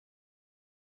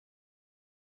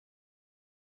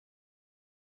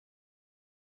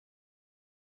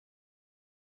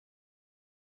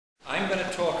I'm going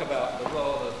to talk about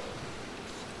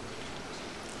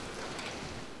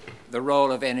the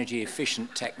role of energy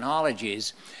efficient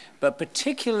technologies, but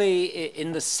particularly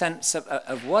in the sense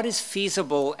of what is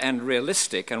feasible and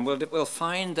realistic. And we'll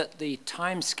find that the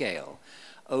time scale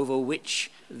over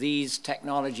which these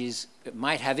technologies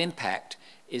might have impact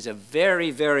is a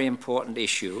very, very important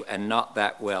issue and not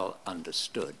that well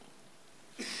understood.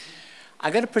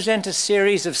 I'm going to present a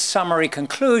series of summary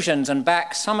conclusions and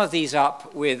back some of these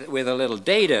up with a little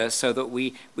data so that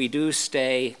we do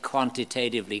stay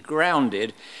quantitatively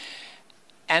grounded.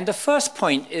 And the first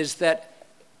point is that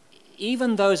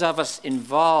even those of us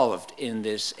involved in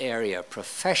this area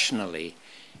professionally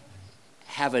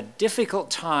have a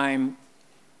difficult time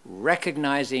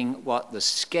recognizing what the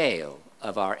scale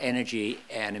of our energy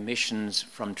and emissions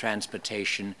from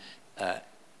transportation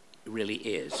really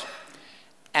is.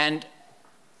 And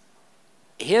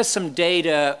here's some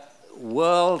data: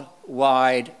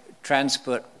 worldwide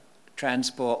transport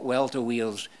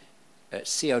well-to-wheels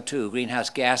CO2, greenhouse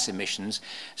gas emissions,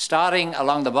 starting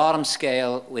along the bottom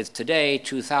scale with today,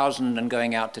 2000, and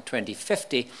going out to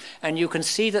 2050. And you can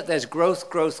see that there's growth,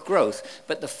 growth, growth.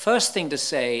 But the first thing to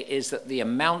say is that the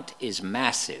amount is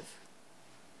massive.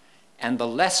 And the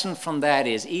lesson from that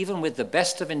is, even with the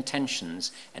best of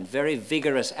intentions and very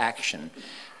vigorous action,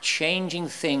 changing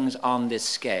things on this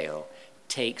scale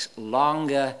takes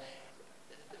longer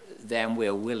than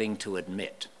we're willing to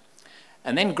admit.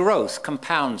 And then growth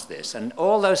compounds this, and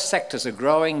all those sectors are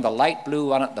growing. The light blue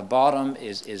one at the bottom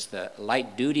is the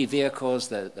light-duty vehicles,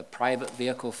 the private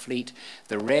vehicle fleet.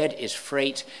 The red is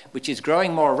freight, which is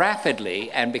growing more rapidly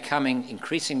and becoming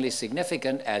increasingly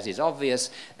significant, as is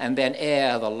obvious. And then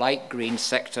air, the light green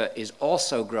sector, is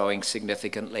also growing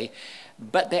significantly.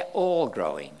 But they're all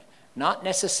growing, not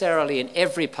necessarily in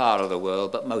every part of the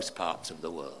world, but most parts of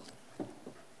the world.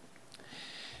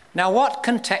 Now, what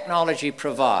can technology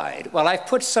provide? Well, I've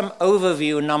put some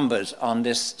overview numbers on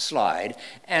this slide,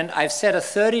 and I've said a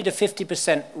 30 to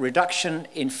 50% reduction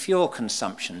in fuel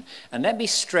consumption. And let me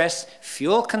stress,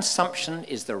 fuel consumption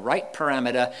is the right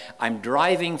parameter. I'm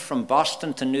driving from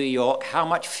Boston to New York. How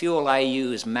much fuel I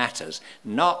use matters,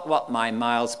 not what my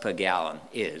miles per gallon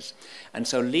is. And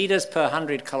so liters per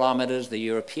 100 kilometers, the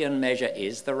European measure,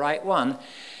 is the right one.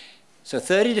 So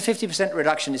 30 to 50%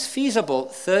 reduction is feasible.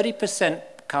 30%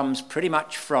 comes pretty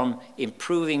much from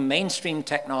improving mainstream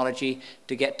technology.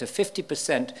 To get to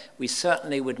 50%, we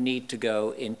certainly would need to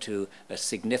go into a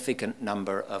significant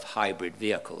number of hybrid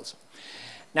vehicles.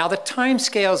 Now, the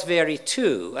timescales vary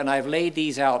too, and I've laid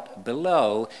these out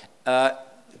below.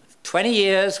 20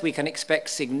 years, we can expect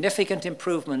significant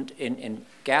improvement in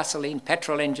gasoline,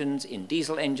 petrol engines, in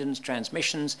diesel engines,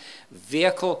 transmissions,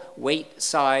 vehicle weight,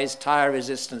 size, tire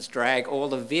resistance, drag. All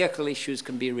the vehicle issues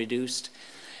can be reduced.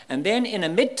 And then in a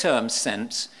midterm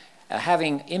sense,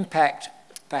 having impact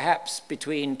perhaps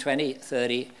between 20,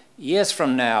 30 years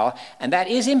from now, and that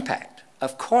is impact.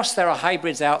 Of course, there are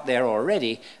hybrids out there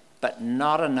already, but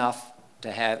not enough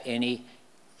to have any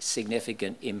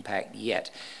significant impact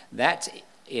yet. That's,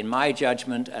 in my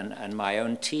judgment and my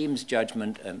own team's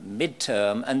judgment,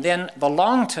 midterm. And then the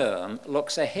long term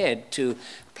looks ahead to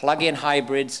plug-in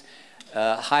hybrids,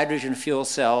 hydrogen fuel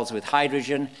cells with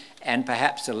hydrogen, and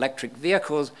perhaps electric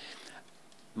vehicles.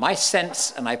 My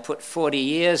sense, and I put 40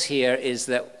 years here, is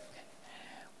that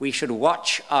we should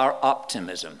watch our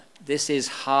optimism. This is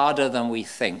harder than we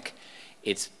think.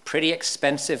 It's pretty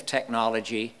expensive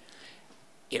technology.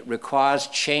 It requires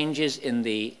changes in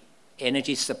the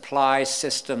energy supply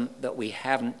system that we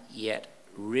haven't yet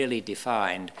really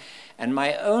defined. And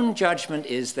my own judgment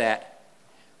is that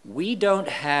we don't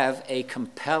have a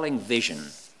compelling vision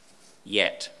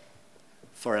yet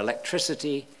for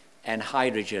electricity and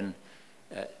hydrogen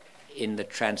in the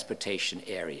transportation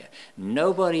area.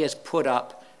 Nobody has put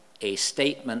up a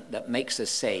statement that makes us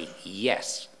say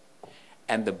yes.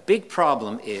 And the big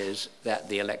problem is that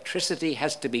the electricity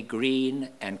has to be green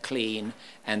and clean,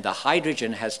 and the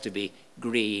hydrogen has to be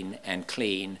green and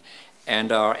clean.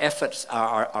 And our efforts,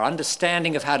 our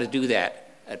understanding of how to do that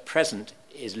at present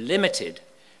is limited.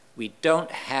 We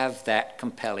don't have that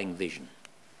compelling vision.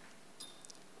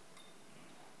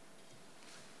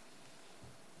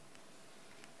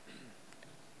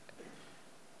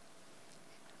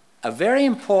 A very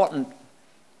important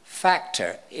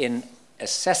factor in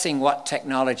assessing what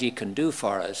technology can do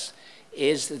for us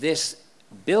is this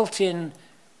built-in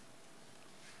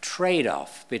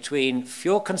trade-off between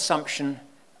fuel consumption,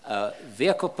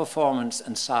 vehicle performance,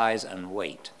 and size and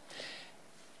weight.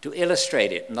 To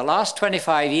illustrate it, in the last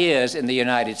 25 years in the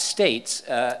United States,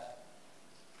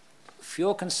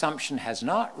 fuel consumption has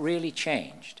not really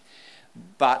changed,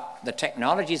 But the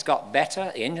technology's got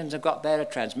better, the engines have got better,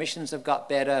 transmissions have got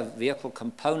better, vehicle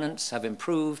components have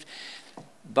improved,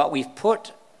 but we've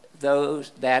put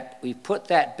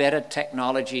that better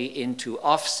technology into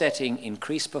offsetting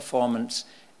increased performance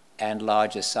and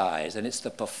larger size. And it's the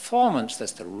performance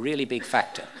that's the really big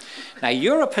factor. Now,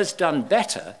 Europe has done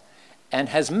better and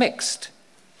has mixed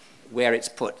where it's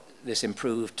put this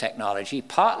improved technology,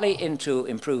 partly into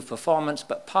improved performance,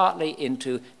 but partly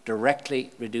into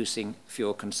directly reducing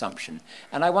fuel consumption.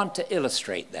 And I want to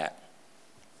illustrate that.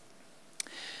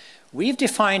 We've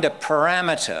defined a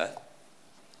parameter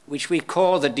which we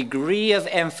call the degree of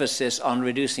emphasis on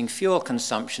reducing fuel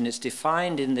consumption. It's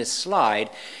defined in this slide.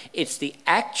 It's the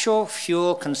actual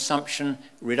fuel consumption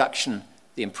reduction,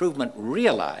 the improvement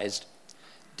realized,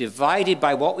 divided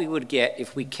by what we would get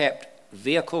if we kept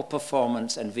vehicle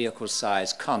performance and vehicle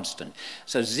size constant.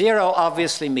 So 0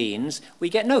 obviously means we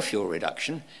get no fuel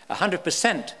reduction.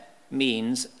 100%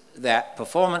 means that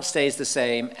performance stays the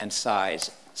same and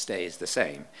size stays the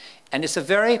same. And it's a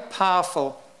very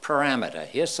powerful parameter.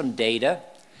 Here's some data.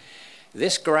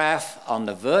 This graph on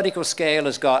the vertical scale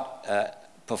has got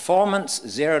performance,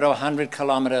 0 to 100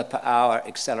 kilometer per hour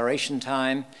acceleration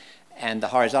time, and the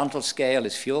horizontal scale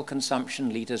is fuel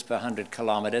consumption, liters per 100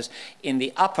 kilometers. In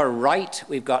the upper right,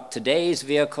 we've got today's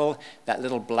vehicle, that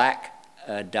little black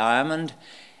diamond,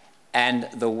 and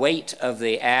the weight of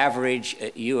the average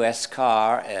US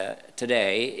car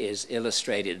today is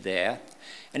illustrated there.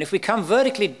 And if we come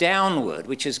vertically downward,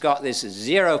 which has got this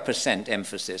 0%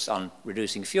 emphasis on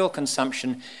reducing fuel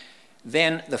consumption,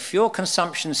 then the fuel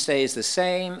consumption stays the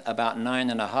same, about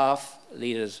 9.5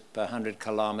 liters per 100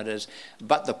 kilometers,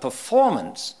 but the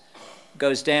performance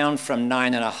goes down from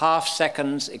 9.5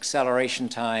 seconds acceleration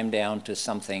time down to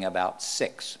something about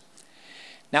 6.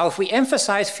 Now, if we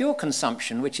emphasize fuel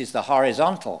consumption, which is the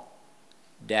horizontal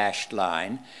dashed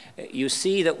line, you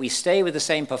see that we stay with the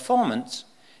same performance,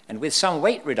 and with some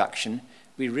weight reduction,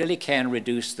 we really can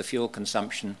reduce the fuel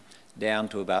consumption down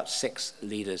to about 6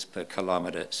 liters per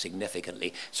kilometer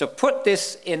significantly. So put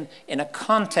this in a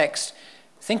context,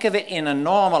 think of it in a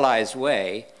normalized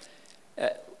way.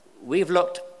 We've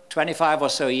looked 25 or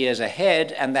so years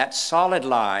ahead, and that solid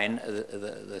line,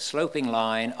 the sloping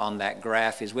line on that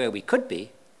graph is where we could be,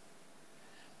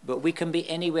 but we can be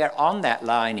anywhere on that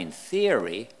line in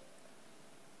theory.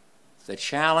 The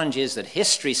challenge is that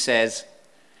history says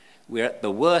we're at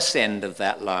the worst end of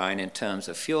that line in terms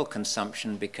of fuel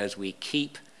consumption because we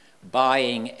keep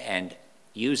buying and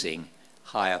using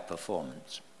higher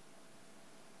performance.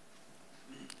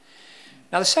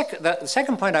 Now, the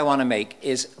second point I want to make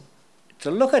is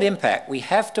to look at impact, we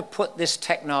have to put this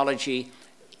technology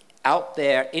out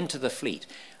there into the fleet.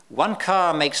 One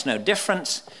car makes no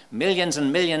difference. Millions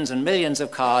and millions and millions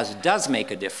of cars does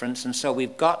make a difference, and so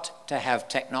we've got to have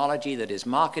technology that is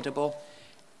marketable,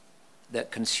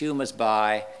 that consumers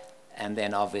buy, and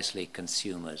then obviously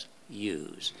consumers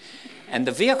use. And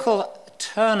the vehicle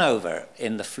turnover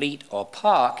in the fleet or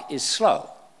park is slow.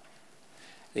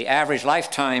 The average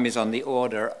lifetime is on the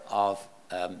order of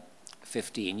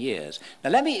 15 years. Now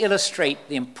let me illustrate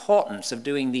the importance of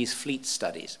doing these fleet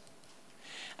studies.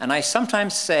 And I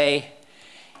sometimes say,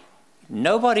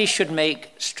 nobody should make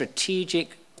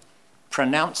strategic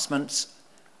pronouncements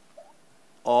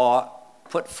or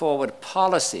put forward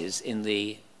policies in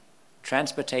the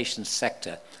transportation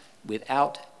sector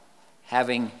without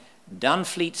having done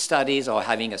fleet studies or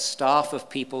having a staff of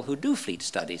people who do fleet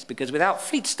studies, because without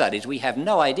fleet studies, we have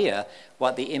no idea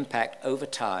what the impact over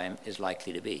time is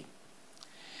likely to be.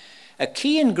 A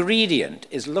key ingredient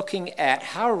is looking at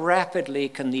how rapidly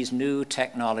can these new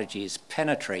technologies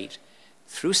penetrate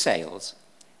through sales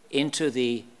into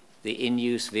the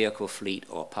in-use vehicle fleet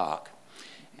or park.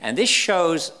 And this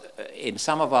shows, in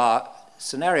some of our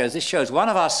scenarios, this shows one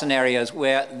of our scenarios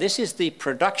where this is the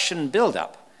production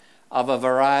buildup of a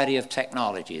variety of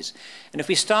technologies. And if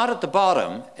we start at the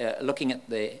bottom, looking at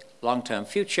the long-term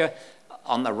future,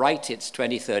 on the right it's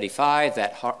 2035,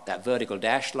 that vertical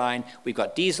dashed line. We've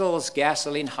got diesels,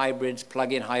 gasoline hybrids,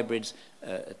 plug-in hybrids,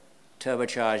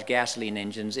 turbocharged gasoline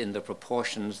engines in the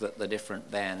proportions that the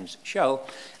different bands show.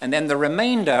 And then the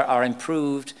remainder are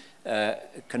improved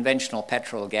conventional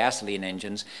petrol gasoline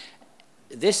engines.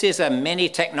 This is a many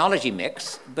technology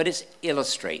mix, but it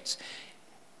illustrates.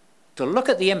 To look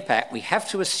at the impact, we have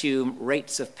to assume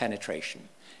rates of penetration.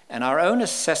 And our own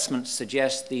assessments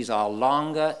suggest these are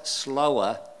longer,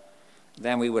 slower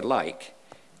than we would like.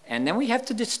 And then we have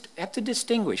to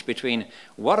distinguish between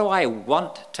what do I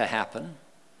want to happen,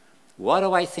 what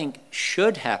do I think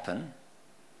should happen,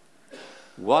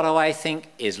 what do I think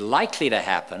is likely to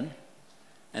happen,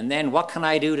 and then what can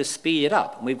I do to speed it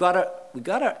up? And we've got to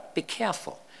to be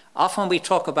careful. Often we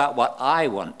talk about what I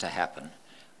want to happen.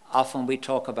 Often we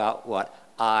talk about what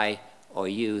I or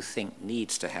you think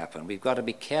needs to happen. We've got to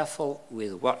be careful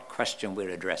with what question we're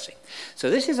addressing. So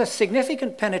this is a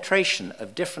significant penetration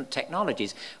of different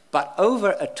technologies, but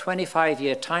over a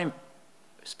 25-year time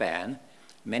span,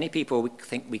 many people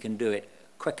think we can do it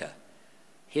quicker.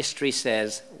 History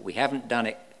says we haven't done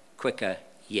it quicker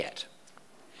yet.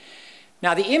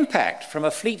 Now, the impact from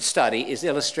a fleet study is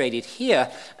illustrated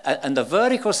here, and the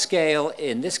vertical scale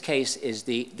in this case is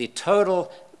the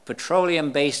total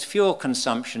petroleum-based fuel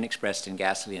consumption expressed in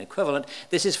gasoline equivalent.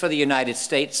 This is for the United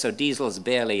States, so diesel is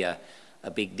barely a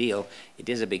big deal. It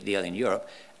is a big deal in Europe.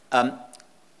 And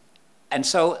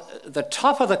so the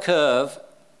top of the curve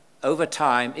over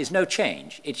time is no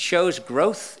change. It shows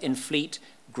growth in fleet,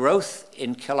 growth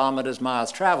in kilometers,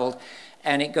 miles traveled,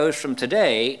 and it goes from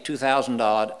today, 2,000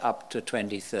 odd, up to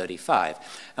 2035.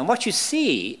 And what you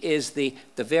see is the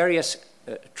various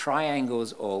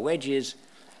triangles or wedges.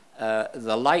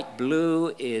 The light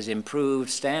blue is improved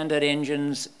standard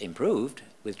engines, improved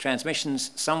with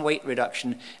transmissions, some weight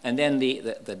reduction, and then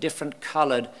the different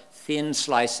colored thin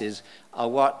slices are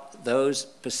what those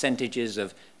percentages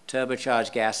of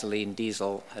turbocharged gasoline,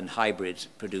 diesel, and hybrids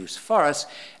produce for us.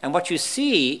 And what you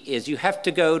see is you have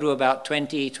to go to about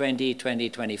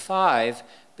 2025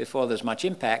 before there's much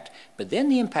impact, but then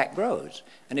the impact grows.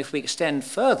 And if we extend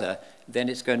further, then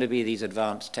it's going to be these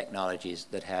advanced technologies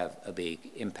that have a big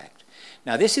impact.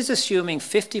 Now, this is assuming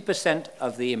 50%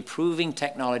 of the improving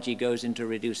technology goes into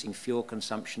reducing fuel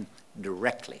consumption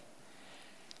directly.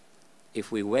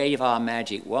 If we wave our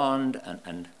magic wand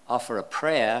and offer a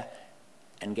prayer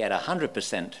and get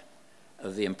 100%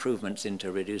 of the improvements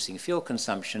into reducing fuel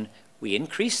consumption, we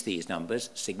increase these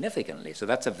numbers significantly. So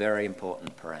that's a very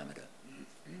important parameter.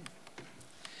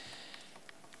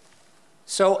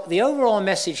 So the overall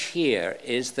message here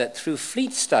is that through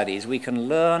fleet studies, we can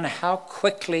learn how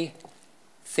quickly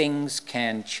things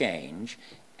can change.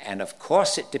 And of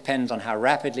course, it depends on how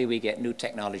rapidly we get new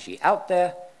technology out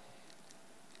there.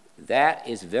 That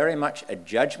is very much a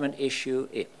judgment issue.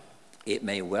 It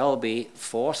may well be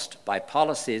forced by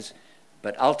policies,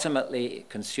 but ultimately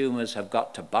consumers have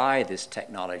got to buy this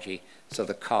technology, so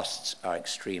the costs are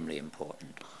extremely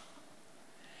important.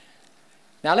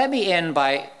 Now let me end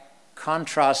by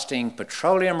contrasting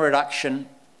petroleum reduction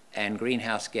and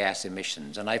greenhouse gas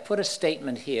emissions. And I put a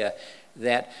statement here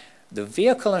that the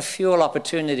vehicle and fuel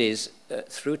opportunities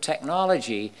through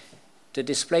technology to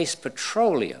displace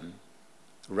petroleum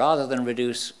rather than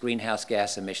reduce greenhouse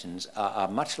gas emissions are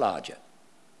much larger.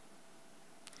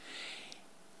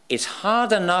 It's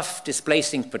hard enough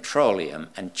displacing petroleum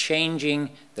and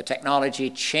changing the technology,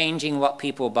 changing what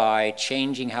people buy,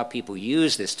 changing how people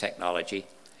use this technology.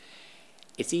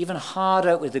 It's even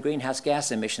harder with the greenhouse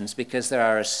gas emissions because there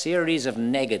are a series of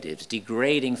negatives,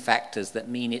 degrading factors that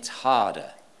mean it's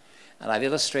harder. And I've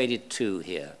illustrated two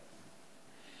here.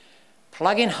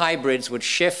 Plug-in hybrids would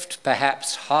shift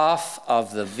perhaps half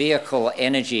of the vehicle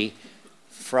energy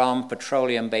from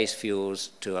petroleum-based fuels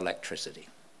to electricity.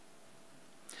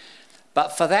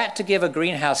 But for that to give a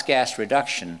greenhouse gas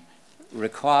reduction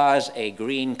requires a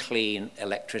green, clean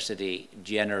electricity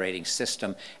generating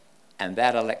system, and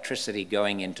that electricity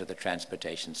going into the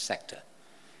transportation sector.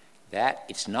 That,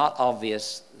 it's not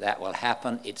obvious that will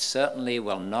happen. It certainly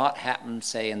will not happen,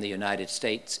 say, in the United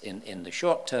States in the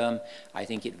short term. I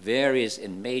think it varies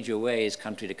in major ways,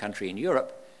 country to country in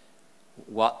Europe,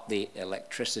 what the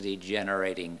electricity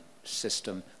generating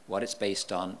system, what it's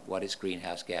based on, what its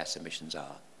greenhouse gas emissions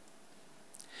are.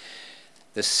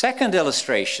 The second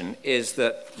illustration is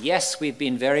that, yes, we've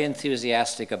been very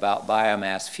enthusiastic about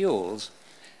biomass fuels,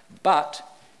 but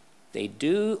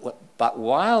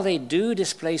while they do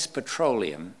displace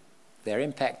petroleum, their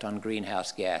impact on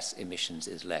greenhouse gas emissions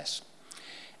is less.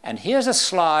 And here's a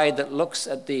slide that looks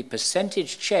at the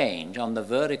percentage change on the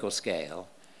vertical scale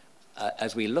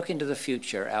as we look into the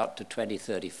future out to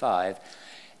 2035.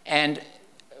 And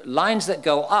lines that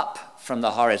go up from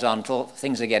the horizontal,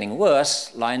 things are getting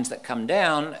worse. Lines that come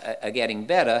down are getting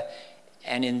better.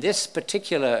 And in this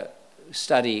particular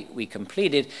study we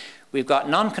completed, we've got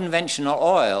non-conventional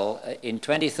oil in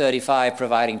 2035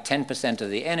 providing 10% of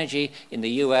the energy. In the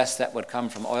US, that would come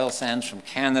from oil sands from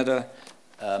Canada.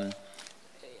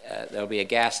 There'll be a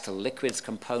gas to liquids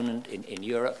component in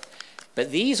Europe.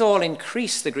 But these all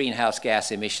increase the greenhouse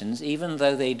gas emissions, even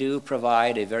though they do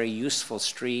provide a very useful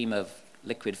stream of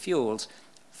liquid fuels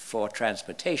for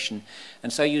transportation.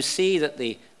 And so you see that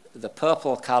the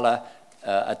purple color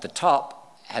at the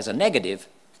top has a negative.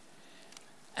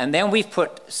 And then we've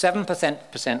put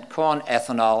 7% corn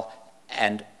ethanol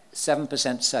and 7%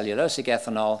 cellulosic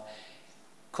ethanol.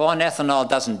 Corn ethanol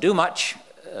doesn't do much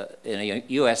in a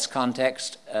US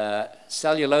context.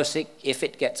 Cellulosic, if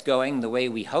it gets going the way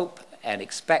we hope and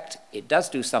expect, it does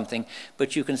do something,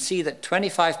 but you can see that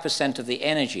 25% of the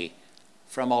energy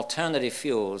from alternative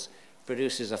fuels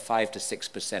produces a 5 to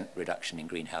 6% reduction in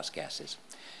greenhouse gases.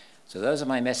 So those are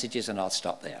my messages, and I'll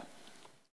stop there.